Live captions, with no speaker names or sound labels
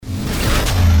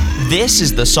This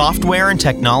is the Software and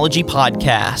Technology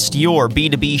Podcast, your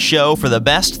B2B show for the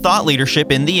best thought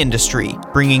leadership in the industry,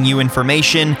 bringing you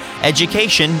information,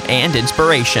 education, and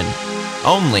inspiration.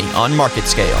 Only on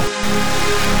MarketScale.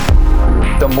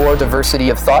 The more diversity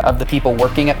of thought of the people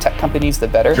working at tech companies, the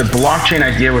better. The blockchain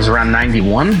idea was around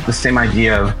 91, the same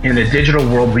idea of in the digital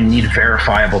world, we need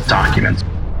verifiable documents.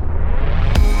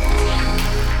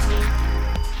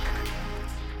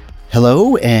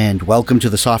 Hello, and welcome to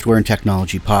the Software and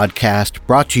Technology Podcast,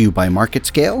 brought to you by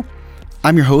MarketScale.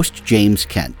 I'm your host, James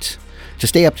Kent. To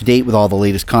stay up to date with all the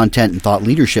latest content and thought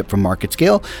leadership from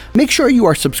MarketScale, make sure you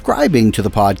are subscribing to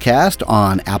the podcast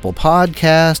on Apple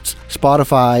Podcasts,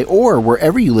 Spotify, or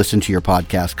wherever you listen to your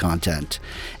podcast content.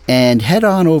 And head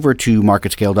on over to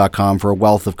marketscale.com for a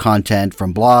wealth of content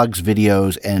from blogs,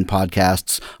 videos, and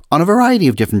podcasts on a variety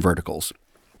of different verticals.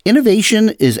 Innovation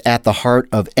is at the heart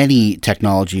of any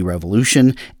technology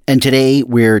revolution, and today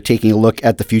we're taking a look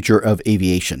at the future of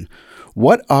aviation.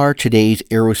 What are today's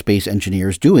aerospace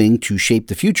engineers doing to shape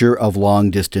the future of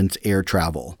long-distance air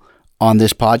travel? On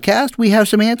this podcast, we have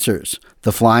some answers.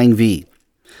 The Flying V.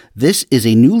 This is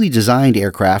a newly designed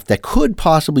aircraft that could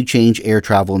possibly change air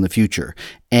travel in the future,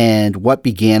 and what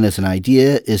began as an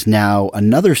idea is now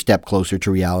another step closer to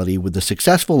reality with the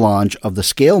successful launch of the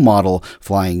scale model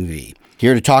Flying V.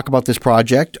 Here to talk about this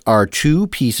project are two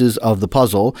pieces of the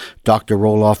puzzle, Dr.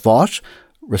 Roelof Voss,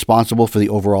 responsible for the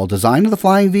overall design of the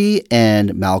Flying V,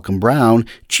 and Malcolm Brown,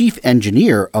 chief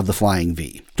engineer of the Flying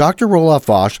V. Dr. Roelof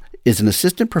Voss is an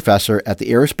assistant professor at the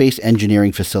Aerospace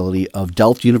Engineering Facility of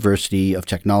Delft University of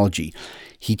Technology.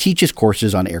 He teaches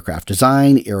courses on aircraft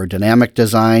design, aerodynamic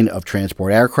design of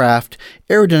transport aircraft,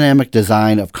 aerodynamic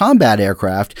design of combat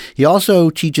aircraft. He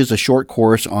also teaches a short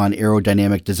course on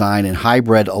aerodynamic design and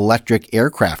hybrid electric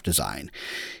aircraft design.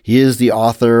 He is the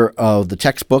author of the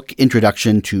textbook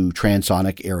Introduction to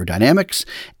Transonic Aerodynamics,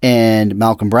 and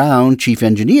Malcolm Brown, chief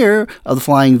engineer of the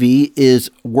Flying V,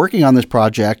 is working on this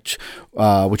project,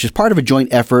 which is part of a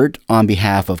joint effort on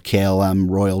behalf of KLM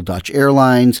Royal Dutch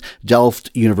Airlines, Delft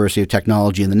University of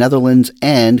Technology in the Netherlands,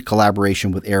 and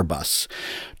collaboration with Airbus.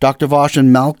 Dr. Voss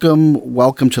and Malcolm,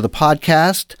 welcome to the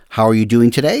podcast. How are you doing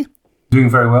today?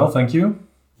 Doing very well, thank you.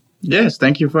 Yes,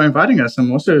 thank you for inviting us.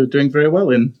 I'm also doing very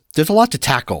well. There's a lot to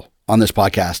tackle on this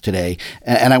podcast today,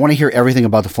 and I want to hear everything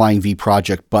about the Flying V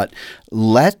project, but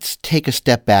let's take a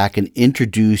step back and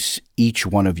introduce each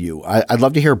one of you. I'd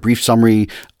love to hear a brief summary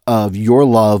of your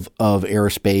love of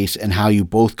aerospace and how you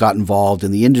both got involved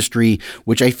in the industry,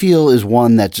 which I feel is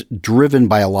one that's driven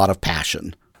by a lot of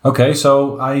passion. Okay,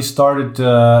 so I started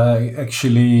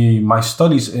actually my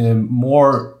studies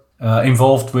more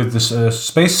involved with this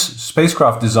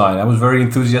spacecraft design. I was very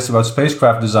enthusiastic about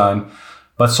spacecraft design,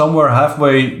 but somewhere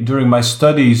halfway during my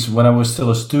studies, when I was still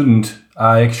a student,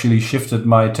 I actually shifted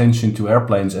my attention to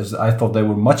airplanes as I thought they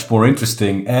were much more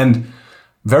interesting and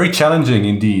very challenging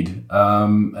indeed. Over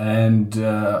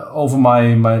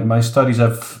my studies,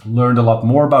 I've learned a lot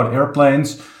more about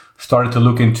airplanes, started to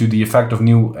look into the effect of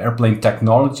new airplane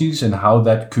technologies and how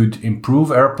that could improve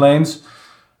airplanes.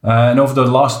 And over the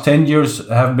last 10 years,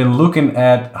 I have been looking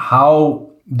at how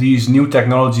these new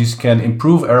technologies can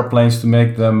improve airplanes to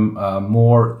make them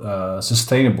more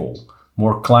sustainable,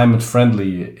 more climate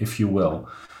friendly, if you will.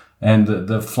 And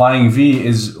the Flying V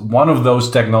is one of those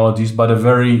technologies, but a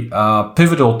very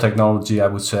pivotal technology, I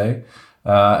would say,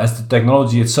 as the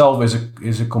technology itself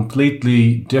is a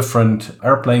completely different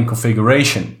airplane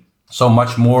configuration. So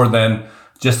much more than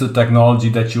just the technology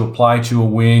that you apply to a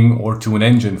wing or to an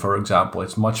engine, for example.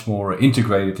 It's much more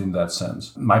integrated in that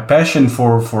sense. My passion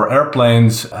for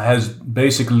airplanes has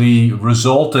basically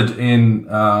resulted in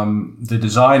the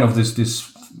design of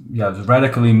this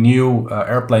radically new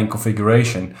airplane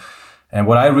configuration. And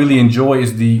what I really enjoy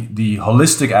is the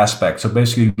holistic aspect. So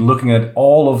basically looking at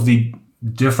all of the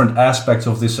different aspects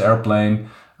of this airplane,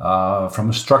 from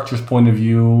a structures point of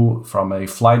view, from a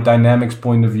flight dynamics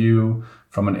point of view,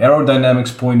 from an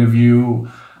aerodynamics point of view,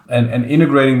 and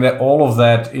integrating all of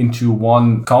that into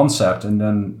one concept, and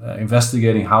then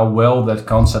investigating how well that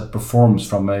concept performs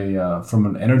from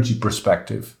an energy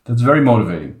perspective. That's very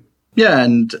motivating. Yeah,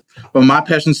 and well, my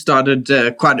passion started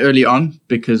quite early on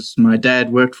because my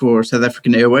dad worked for South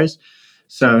African Airways.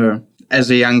 So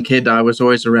as a young kid, I was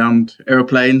always around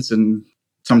airplanes and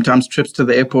sometimes trips to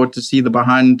the airport to see the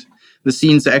behind the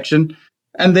scenes action.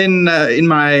 And then in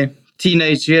my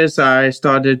teenage years, I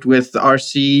started with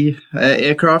RC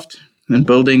aircraft and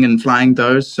building and flying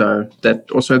those. So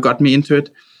that also got me into it.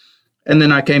 And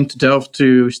then I came to Delft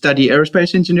to study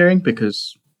aerospace engineering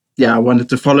because, I wanted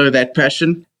to follow that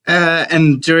passion.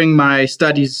 And during my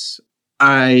studies,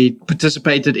 I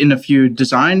participated in a few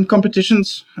design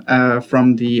competitions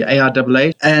from the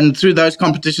ARAA. And through those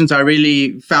competitions, I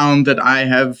really found that I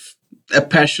have a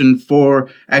passion for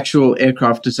actual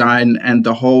aircraft design and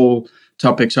the whole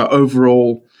topic. So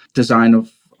overall design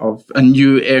of a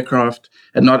new aircraft,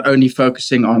 and not only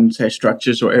focusing on, say,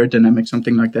 structures or aerodynamics,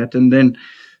 something like that. And then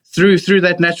through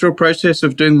that natural process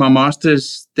of doing my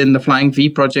master's, then the Flying V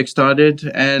project started,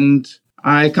 and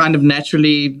I kind of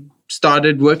naturally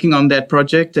started working on that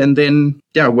project, and then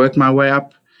worked my way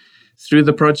up through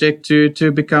the project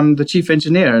to become the chief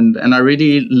engineer. And I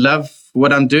really love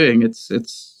what I'm doing. It's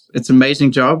an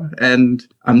amazing job, and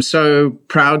I'm so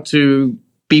proud to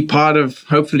be part of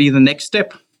hopefully the next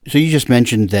step. So you just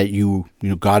mentioned that you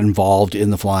got involved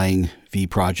in the Flying V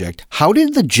project. How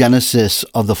did the genesis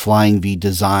of the Flying V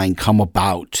design come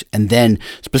about? And then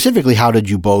specifically, how did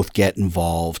you both get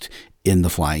involved in the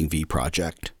Flying V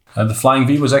project? The Flying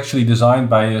V was actually designed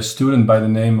by a student by the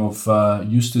name of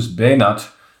Justus Beenat,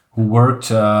 who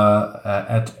worked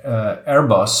at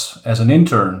Airbus as an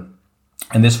intern.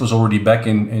 And this was already back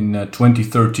in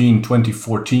 2013,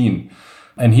 2014.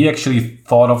 And he actually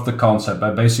thought of the concept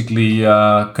by basically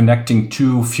connecting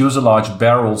two fuselage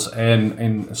barrels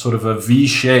in sort of a V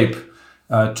shape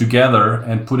together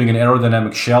and putting an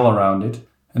aerodynamic shell around it.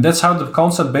 And that's how the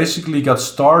concept basically got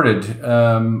started.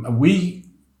 I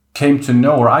came to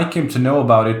know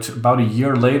about it about a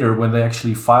year later when they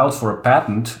actually filed for a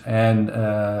patent, and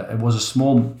it was a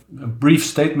brief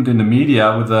statement in the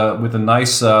media with a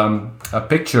nice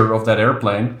picture of that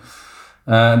airplane.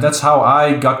 And that's how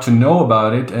I got to know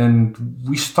about it. And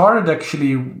we started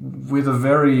actually with a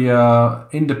very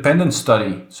independent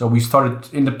study. So we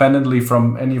started independently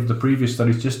from any of the previous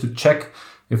studies just to check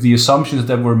if the assumptions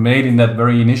that were made in that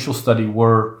very initial study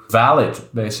were valid,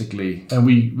 basically. And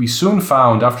we soon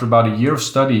found, after about a year of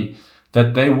study,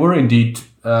 that they were indeed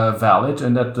valid,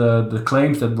 and that the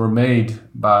claims that were made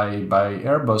by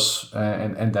Airbus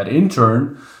and that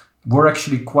intern were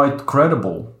actually quite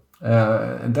credible.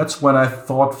 And that's when I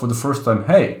thought for the first time,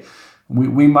 hey,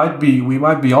 we might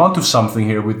be onto something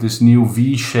here with this new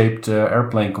V-shaped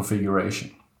airplane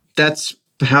configuration. That's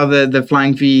how the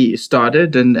Flying V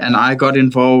started, and I got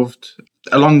involved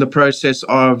along the process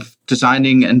of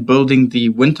designing and building the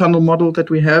wind tunnel model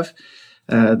that we have.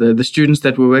 The students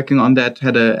that were working on that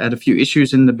had a few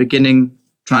issues in the beginning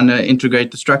trying to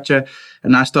integrate the structure,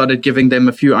 and I started giving them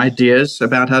a few ideas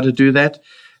about how to do that.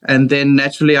 And then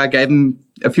naturally I gave them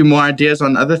a few more ideas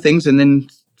on other things, and then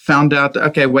found out,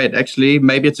 okay, wait, actually,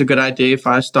 maybe it's a good idea if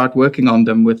I start working on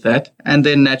them with that. And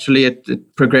then naturally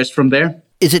it progressed from there.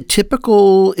 Is it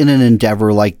typical in an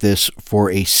endeavor like this for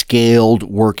a scaled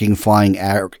working flying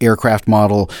aircraft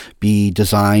model be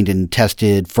designed and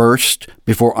tested first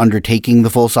before undertaking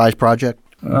the full-size project?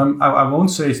 I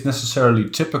won't say it's necessarily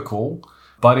typical,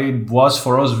 but it was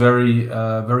for us very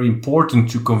important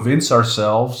to convince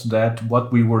ourselves that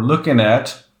what we were looking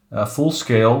at, full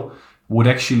scale, would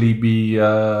actually be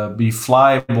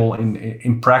flyable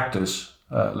in practice.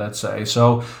 Let's say.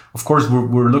 So, of course,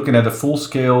 we're looking at a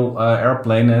full-scale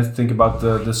airplane. And think about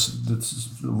this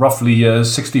roughly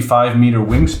 65-meter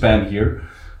wingspan here.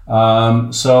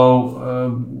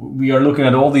 So we are looking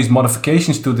at all these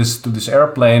modifications to this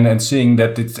airplane and seeing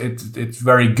that it's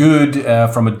very good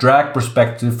from a drag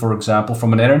perspective, for example,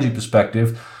 from an energy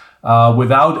perspective,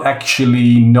 without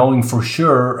actually knowing for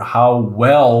sure how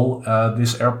well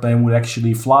this airplane would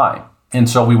actually fly. And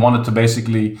so we wanted to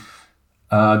basically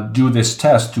do this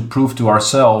test to prove to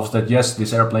ourselves that yes,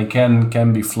 this airplane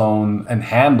can be flown and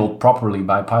handled properly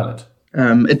by a pilot.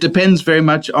 It depends very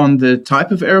much on the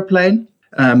type of airplane.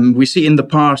 We see in the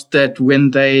past that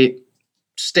when they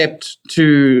stepped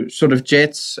to sort of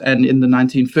jets, and in the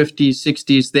 1950s,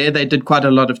 60s, they did quite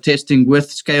a lot of testing with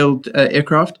scaled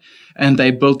aircraft, and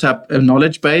they built up a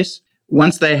knowledge base.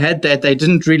 Once they had that, they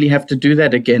didn't really have to do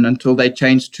that again until they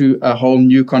changed to a whole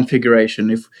new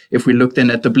configuration. If we look then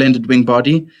at the blended wing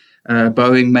body,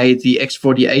 Boeing made the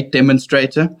X-48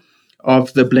 demonstrator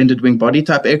of the blended wing body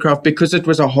type aircraft because it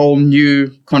was a whole new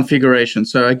configuration.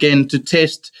 So again, to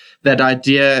test that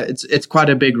idea, it's quite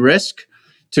a big risk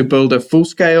to build a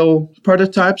full-scale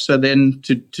prototype. So then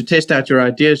to test out your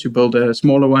ideas, you build a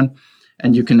smaller one,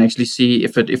 and you can actually see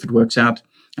if it works out.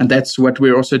 And that's what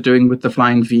we're also doing with the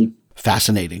Flying V.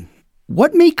 Fascinating.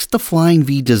 What makes the Flying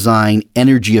V design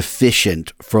energy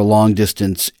efficient for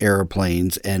long-distance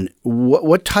airplanes, and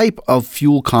what type of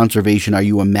fuel conservation are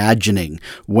you imagining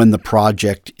when the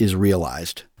project is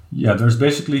realized? Yeah, there's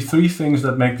basically three things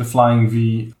that make the Flying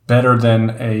V better than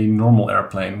a normal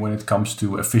airplane when it comes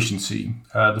to efficiency.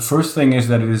 The first thing is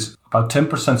that it is about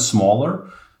 10% smaller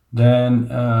than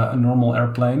a normal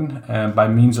airplane by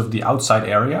means of the outside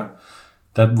area.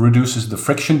 That reduces the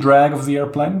friction drag of the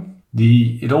airplane.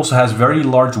 It also has very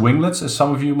large winglets, as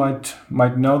some of you might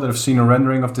know that have seen a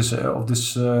rendering of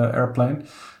this airplane.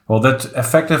 Well, that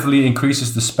effectively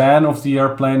increases the span of the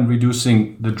airplane,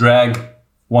 reducing the drag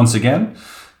once again.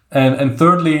 And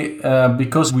thirdly,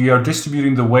 because we are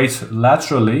distributing the weight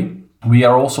laterally, we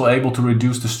are also able to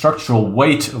reduce the structural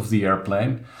weight of the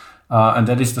airplane. And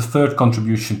that is the third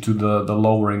contribution to the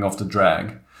lowering of the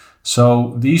drag.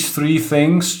 So these three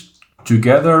things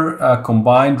together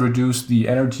combined reduce the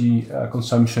energy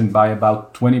consumption by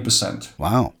about 20%.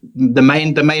 Wow. The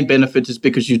main benefit is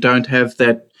because you don't have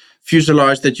that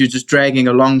fuselage that you're just dragging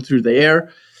along through the air.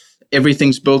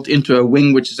 Everything's built into a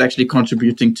wing, which is actually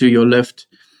contributing to your lift,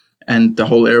 and the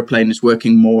whole airplane is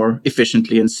working more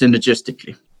efficiently and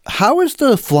synergistically. How is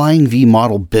the Flying V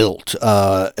model built,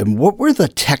 and what were the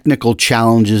technical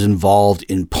challenges involved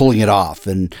in pulling it off,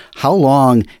 and how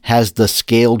long has the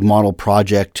scaled model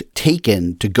project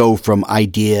taken to go from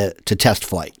idea to test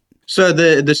flight? So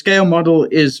the scale model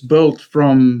is built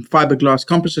from fiberglass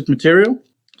composite material.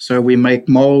 So we make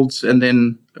molds and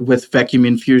then with vacuum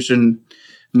infusion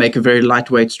make a very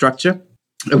lightweight structure.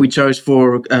 We chose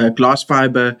for glass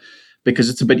fiber because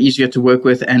it's a bit easier to work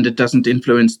with and it doesn't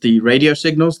influence the radio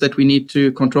signals that we need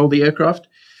to control the aircraft.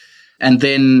 And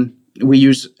then we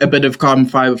use a bit of carbon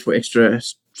fiber for extra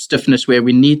stiffness where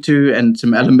we need to, and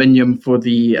some aluminium for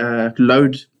the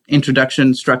load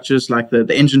introduction structures like the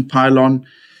engine pylon,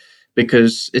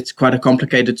 because it's quite a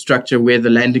complicated structure where the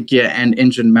landing gear and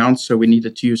engine mounts, so we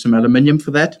needed to use some aluminium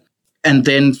for that. And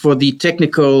then for the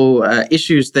technical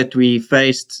issues that we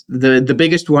faced, the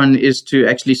biggest one is to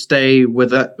actually stay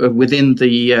within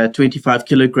the 25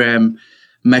 kilogram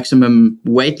maximum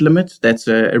weight limit. That's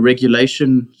a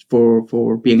regulation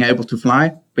for being able to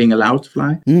fly, being allowed to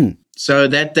fly. So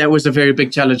that was a very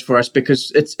big challenge for us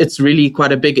because it's really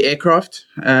quite a big aircraft.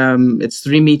 It's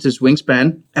 3 meters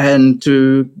wingspan, and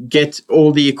to get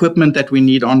all the equipment that we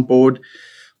need on board,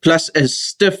 plus a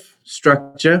stiff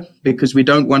structure, because we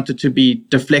don't want it to be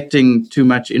deflecting too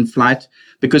much in flight,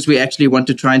 because we actually want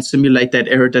to try and simulate that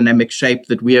aerodynamic shape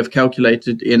that we have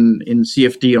calculated in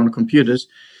CFD on computers.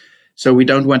 So we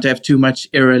don't want to have too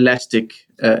much aeroelastic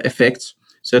effects.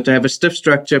 So to have a stiff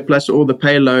structure plus all the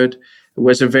payload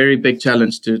was a very big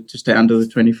challenge to stay under the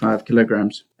 25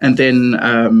 kilograms. And then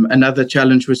another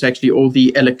challenge was actually all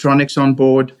the electronics on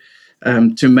board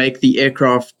to make the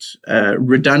aircraft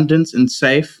redundant and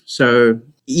safe. So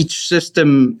each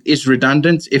system is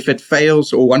redundant. If it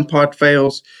fails or one part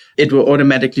fails, it will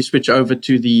automatically switch over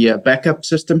to the backup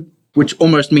system, which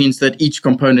almost means that each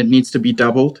component needs to be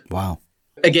doubled. Wow.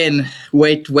 Again,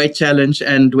 weight challenge,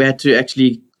 and we had to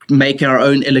actually make our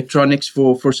own electronics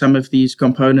for some of these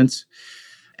components.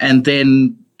 And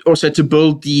then also to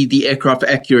build the aircraft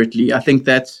accurately. I think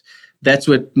that's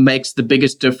what makes the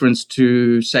biggest difference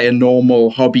to, say, a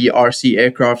normal hobby RC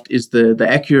aircraft is the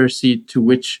accuracy to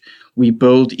which we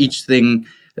build each thing.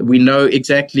 We know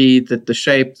exactly that the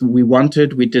shape we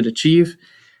wanted, we did achieve.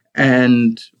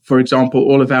 And for example,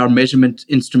 all of our measurement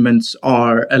instruments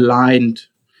are aligned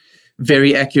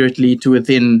very accurately to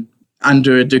within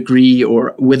under a degree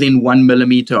or within 1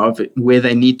 millimeter of it, where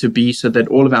they need to be, so that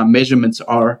all of our measurements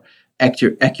are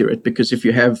accurate. Because if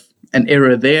you have an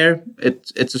error there,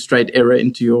 it's a straight error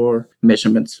into your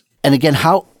measurements. And again,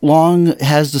 how long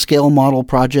has the scale model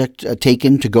project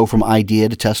taken to go from idea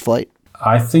to test flight?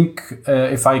 I think,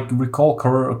 if I recall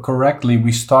correctly,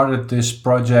 we started this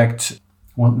project.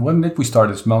 When did we start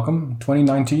this, Malcolm?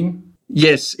 2019?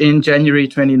 Yes, in January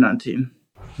 2019.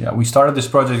 Yeah, we started this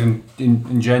project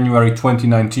in January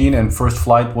 2019, and first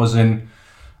flight was in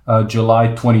July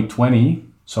 2020.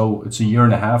 So it's a year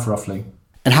and a half, roughly.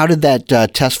 And how did that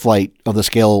test flight of the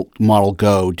scale model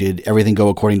go? Did everything go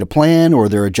according to plan, or are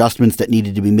there adjustments that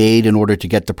needed to be made in order to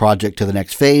get the project to the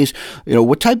next phase?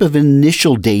 What type of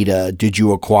initial data did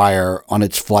you acquire on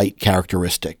its flight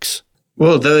characteristics?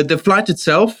 Well, the flight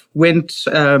itself went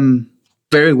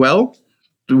very well.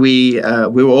 We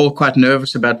were all quite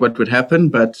nervous about what would happen,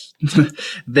 but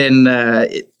then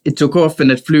it took off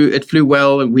and it flew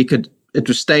well, and it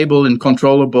was stable and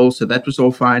controllable, so that was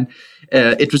all fine.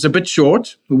 It was a bit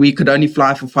short. We could only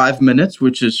fly for 5 minutes,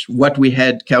 which is what we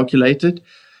had calculated.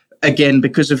 Again,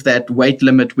 because of that weight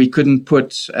limit, we couldn't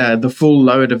put the full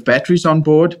load of batteries on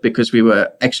board because we were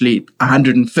actually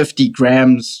 150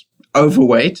 grams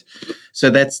overweight. So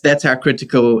that's how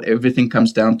critical everything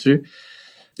comes down to.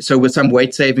 So with some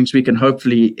weight savings, we can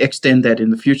hopefully extend that in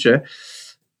the future.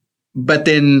 But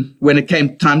then when it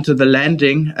came time to the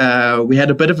landing, we had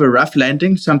a bit of a rough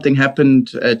landing. Something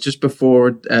happened just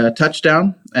before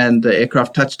touchdown, and the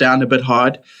aircraft touched down a bit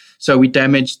hard. So we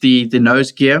damaged the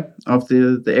nose gear of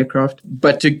the aircraft.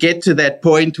 But to get to that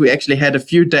point, we actually had a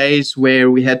few days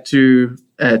where we had to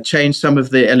change some of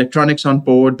the electronics on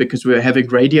board because we were having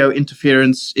radio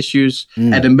interference issues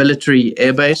at a military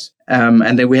airbase.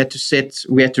 And then we had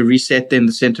to reset then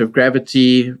the center of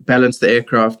gravity, balance the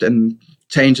aircraft, and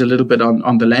change a little bit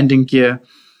on the landing gear.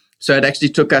 So it actually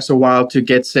took us a while to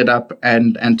get set up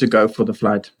and to go for the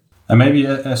flight. And maybe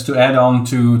as to add on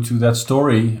to that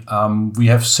story, we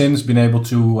have since been able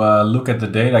to look at the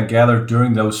data gathered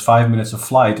during those 5 minutes of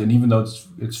flight. And even though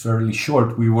it's fairly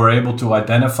short, we were able to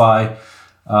identify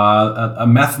a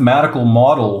mathematical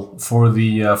model for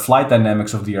the flight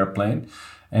dynamics of the airplane.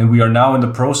 And we are now in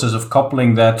the process of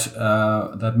coupling that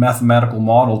mathematical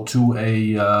model to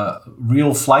a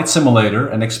real flight simulator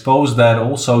and expose that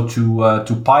also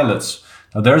to pilots.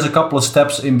 Now, there's a couple of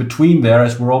steps in between there,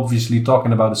 as we're obviously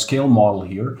talking about a scale model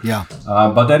here. Yeah.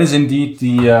 But that is indeed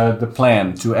the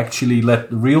plan, to actually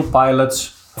let real pilots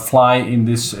fly in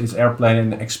this airplane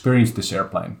and experience this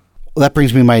airplane. Well, that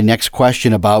brings me to my next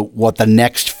question about what the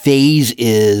next phase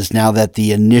is now that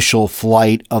the initial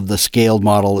flight of the scaled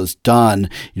model is done.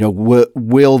 You know,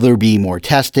 will there be more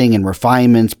testing and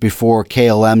refinements before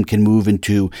KLM can move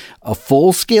into a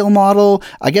full-scale model?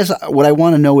 I guess what I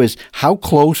want to know is how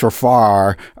close or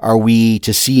far are we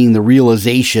to seeing the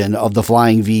realization of the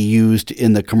Flying V used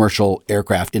in the commercial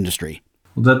aircraft industry?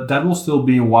 Well, that will still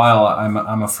be a while,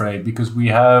 I'm afraid, because we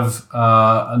have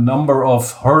a number of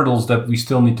hurdles that we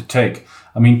still need to take.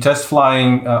 I mean, test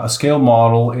flying a scale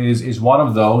model is one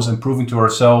of those, and proving to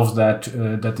ourselves that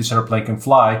this airplane can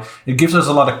fly. It gives us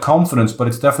a lot of confidence, but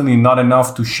it's definitely not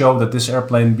enough to show that this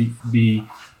airplane be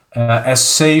as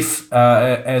safe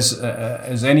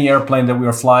as any airplane that we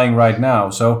are flying right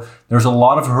now. So there's a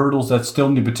lot of hurdles that still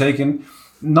need to be taken,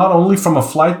 not only from a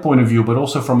flight point of view, but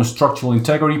also from a structural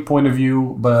integrity point of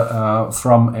view, but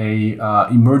from a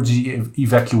emergency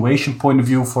evacuation point of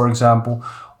view, for example.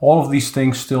 All of these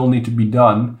things still need to be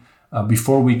done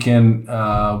before we can,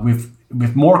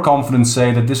 with more confidence,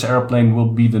 say that this airplane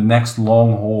will be the next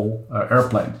long-haul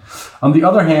airplane. On the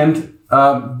other hand,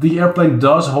 the airplane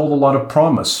does hold a lot of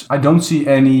promise. I don't see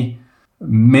any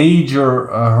major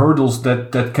hurdles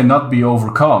that cannot be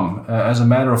overcome. As a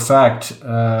matter of fact,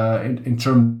 in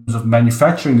terms of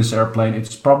manufacturing this airplane,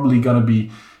 it's probably going to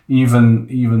be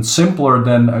even simpler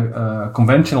than a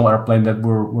conventional airplane that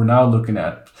we're now looking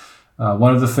at.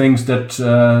 One of the things that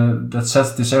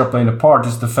sets this airplane apart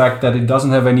is the fact that it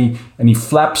doesn't have any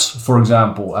flaps, for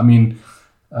example. I mean,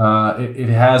 it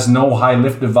has no high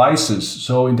lift devices,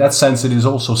 so in that sense, it is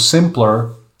also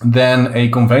simpler than a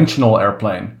conventional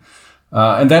airplane.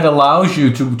 And that allows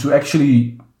you to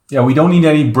actually, we don't need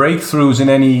any breakthroughs in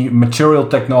any material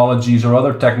technologies or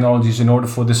other technologies in order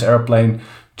for this airplane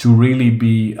to really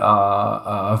be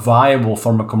viable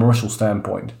from a commercial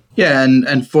standpoint. Yeah,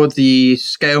 and for the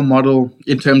scale model,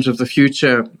 in terms of the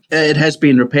future, it has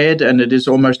been repaired and it is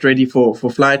almost ready for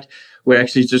flight. We're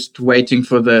actually just waiting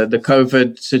for the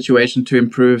COVID situation to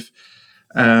improve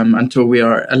until we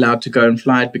are allowed to go and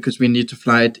fly it, because we need to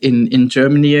fly it in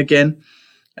Germany again.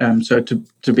 So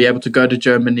to be able to go to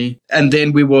Germany. And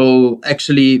then we will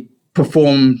actually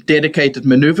perform dedicated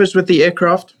maneuvers with the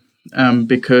aircraft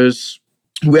because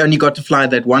we only got to fly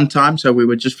that one time. So we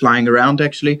were just flying around,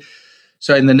 actually.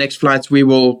 So in the next flights, we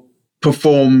will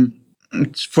perform,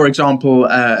 for example,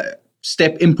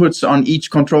 step inputs on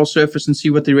each control surface and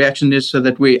see what the reaction is, so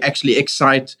that we actually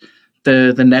excite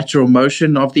the natural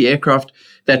motion of the aircraft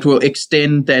that will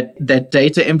extend that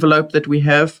data envelope that we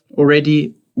have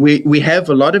already. We have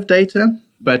a lot of data,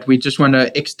 but we just want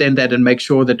to extend that and make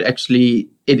sure that actually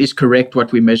it is correct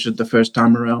what we measured the first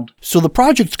time around. So the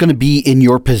project's going to be in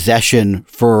your possession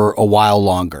for a while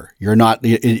longer. You're not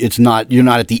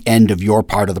at the end of your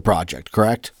part of the project,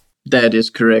 correct? That is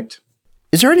correct.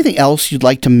 Is there anything else you'd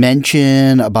like to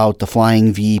mention about the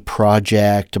Flying V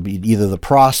project, either the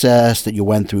process that you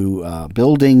went through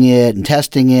building it and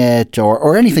testing it,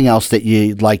 or anything else that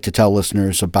you'd like to tell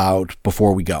listeners about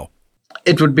before we go?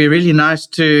 It would be really nice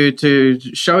to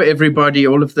show everybody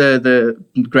all of the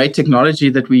great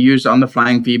technology that we use on the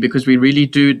Flying V, because we really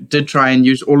did try and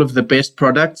use all of the best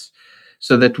products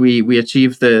so that we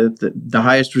achieve the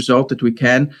highest result that we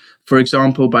can. For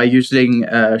example, by using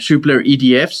Schuppler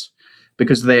EDFs,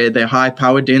 because they're high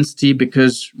power density,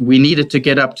 because we needed to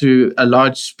get up to a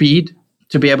large speed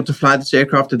to be able to fly this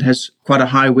aircraft. It has quite a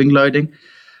high wing loading.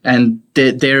 And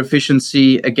their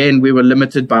efficiency, again, we were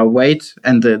limited by weight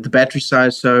and the battery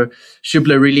size. So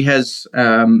Schuebler really has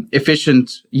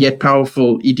efficient yet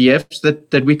powerful EDFs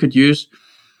that we could use.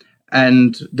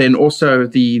 And then also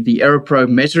the AeroPro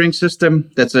measuring system.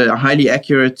 That's a highly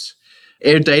accurate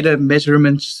air data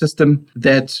measurement system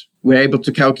that we're able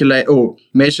to calculate or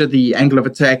measure the angle of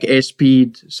attack,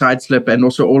 airspeed, side slip, and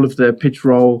also all of the pitch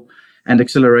roll and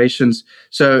accelerations.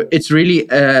 So it's really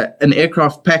an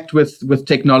aircraft packed with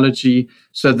technology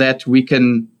so that we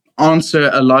can answer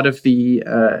a lot of the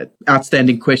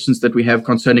outstanding questions that we have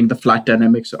concerning the flight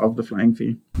dynamics of the Flying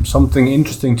V. Something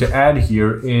interesting to add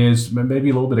here is maybe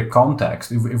a little bit of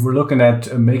context. If we're looking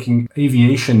at making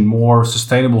aviation more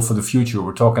sustainable for the future,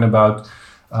 we're talking about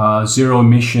zero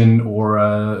emission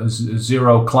or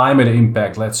zero climate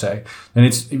impact, let's say, and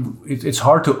it's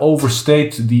hard to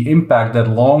overstate the impact that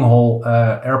long-haul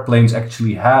airplanes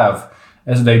actually have,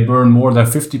 as they burn more than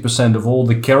 50% of all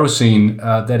the kerosene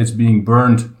that is being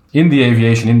burned in the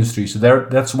aviation industry. So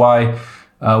that's why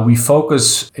we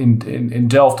focus in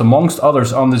Delft, amongst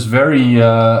others, on this very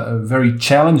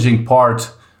challenging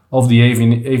part of the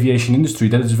aviation industry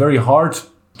that is very hard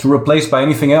to replace by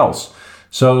anything else.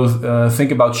 So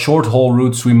think about short-haul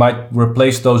routes. We might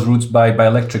replace those routes by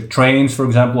electric trains, for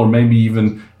example, or maybe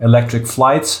even electric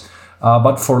flights.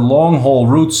 But for long-haul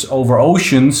routes over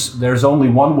oceans, there's only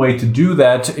one way to do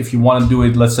that if you want to do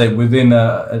it, let's say, within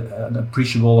an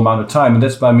appreciable amount of time, and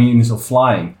that's by means of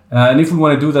flying. And if we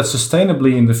want to do that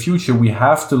sustainably in the future, we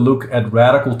have to look at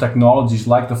radical technologies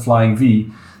like the Flying V,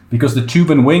 because the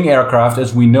tube and wing aircraft,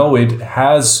 as we know it,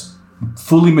 has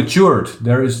fully matured.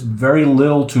 There is very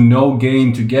little to no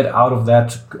gain to get out of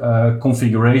that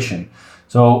configuration.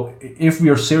 So if we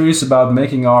are serious about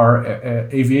making our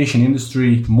aviation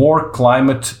industry more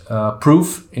climate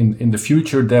proof in the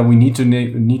future, then we need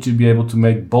to be able to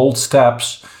make bold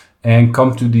steps and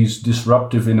come to these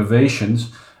disruptive innovations.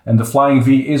 And the Flying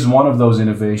V is one of those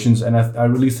innovations, and I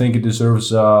really think it deserves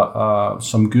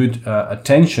some good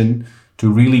attention to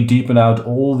really deepen out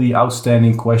all the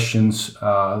outstanding questions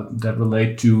that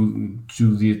relate to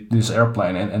this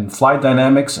airplane and flight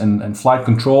dynamics and flight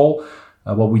control.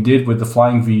 What we did with the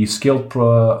Flying V Skilled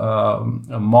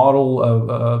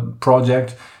model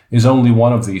project is only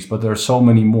one of these, but there are so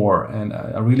many more. And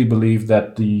I really believe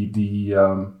that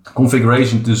the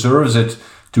configuration deserves it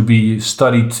to be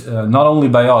studied not only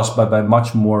by us, but by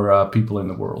much more people in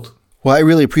the world. Well, I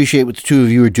really appreciate what the two of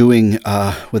you are doing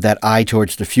with that eye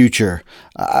towards the future.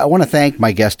 I want to thank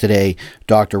my guest today,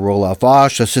 Dr. Roelof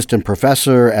Vos, Assistant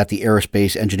Professor at the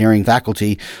Aerospace Engineering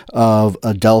Faculty of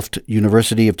Delft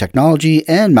University of Technology,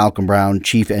 and Malcolm Brown,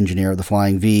 Chief Engineer of the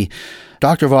Flying V.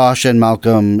 Dr. Vos and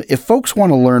Malcolm, if folks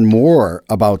want to learn more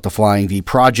about the Flying V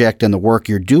project and the work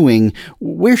you're doing,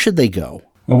 where should they go?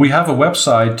 Well, we have a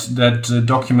website that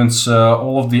documents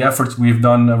all of the efforts we've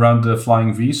done around the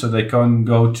Flying V, so they can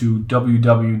go to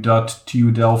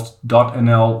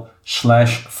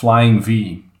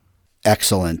www.tudelft.nl/flyingv.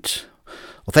 Excellent.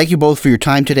 Well, thank you both for your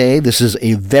time today. This is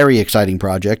a very exciting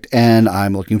project, and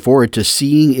I'm looking forward to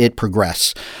seeing it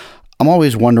progress. I'm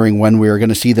always wondering when we're going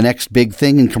to see the next big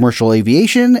thing in commercial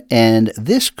aviation, and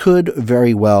this could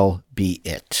very well be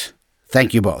it.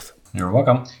 Thank you both. You're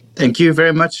welcome. Thank you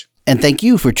very much. And thank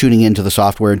you for tuning in to the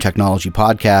Software and Technology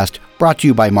Podcast, brought to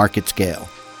you by MarketScale.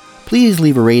 Please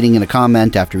leave a rating and a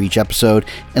comment after each episode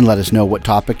and let us know what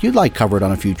topic you'd like covered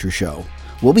on a future show.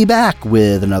 We'll be back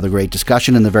with another great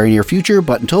discussion in the very near future,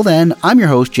 but until then, I'm your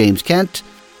host, James Kent.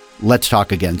 Let's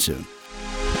talk again soon.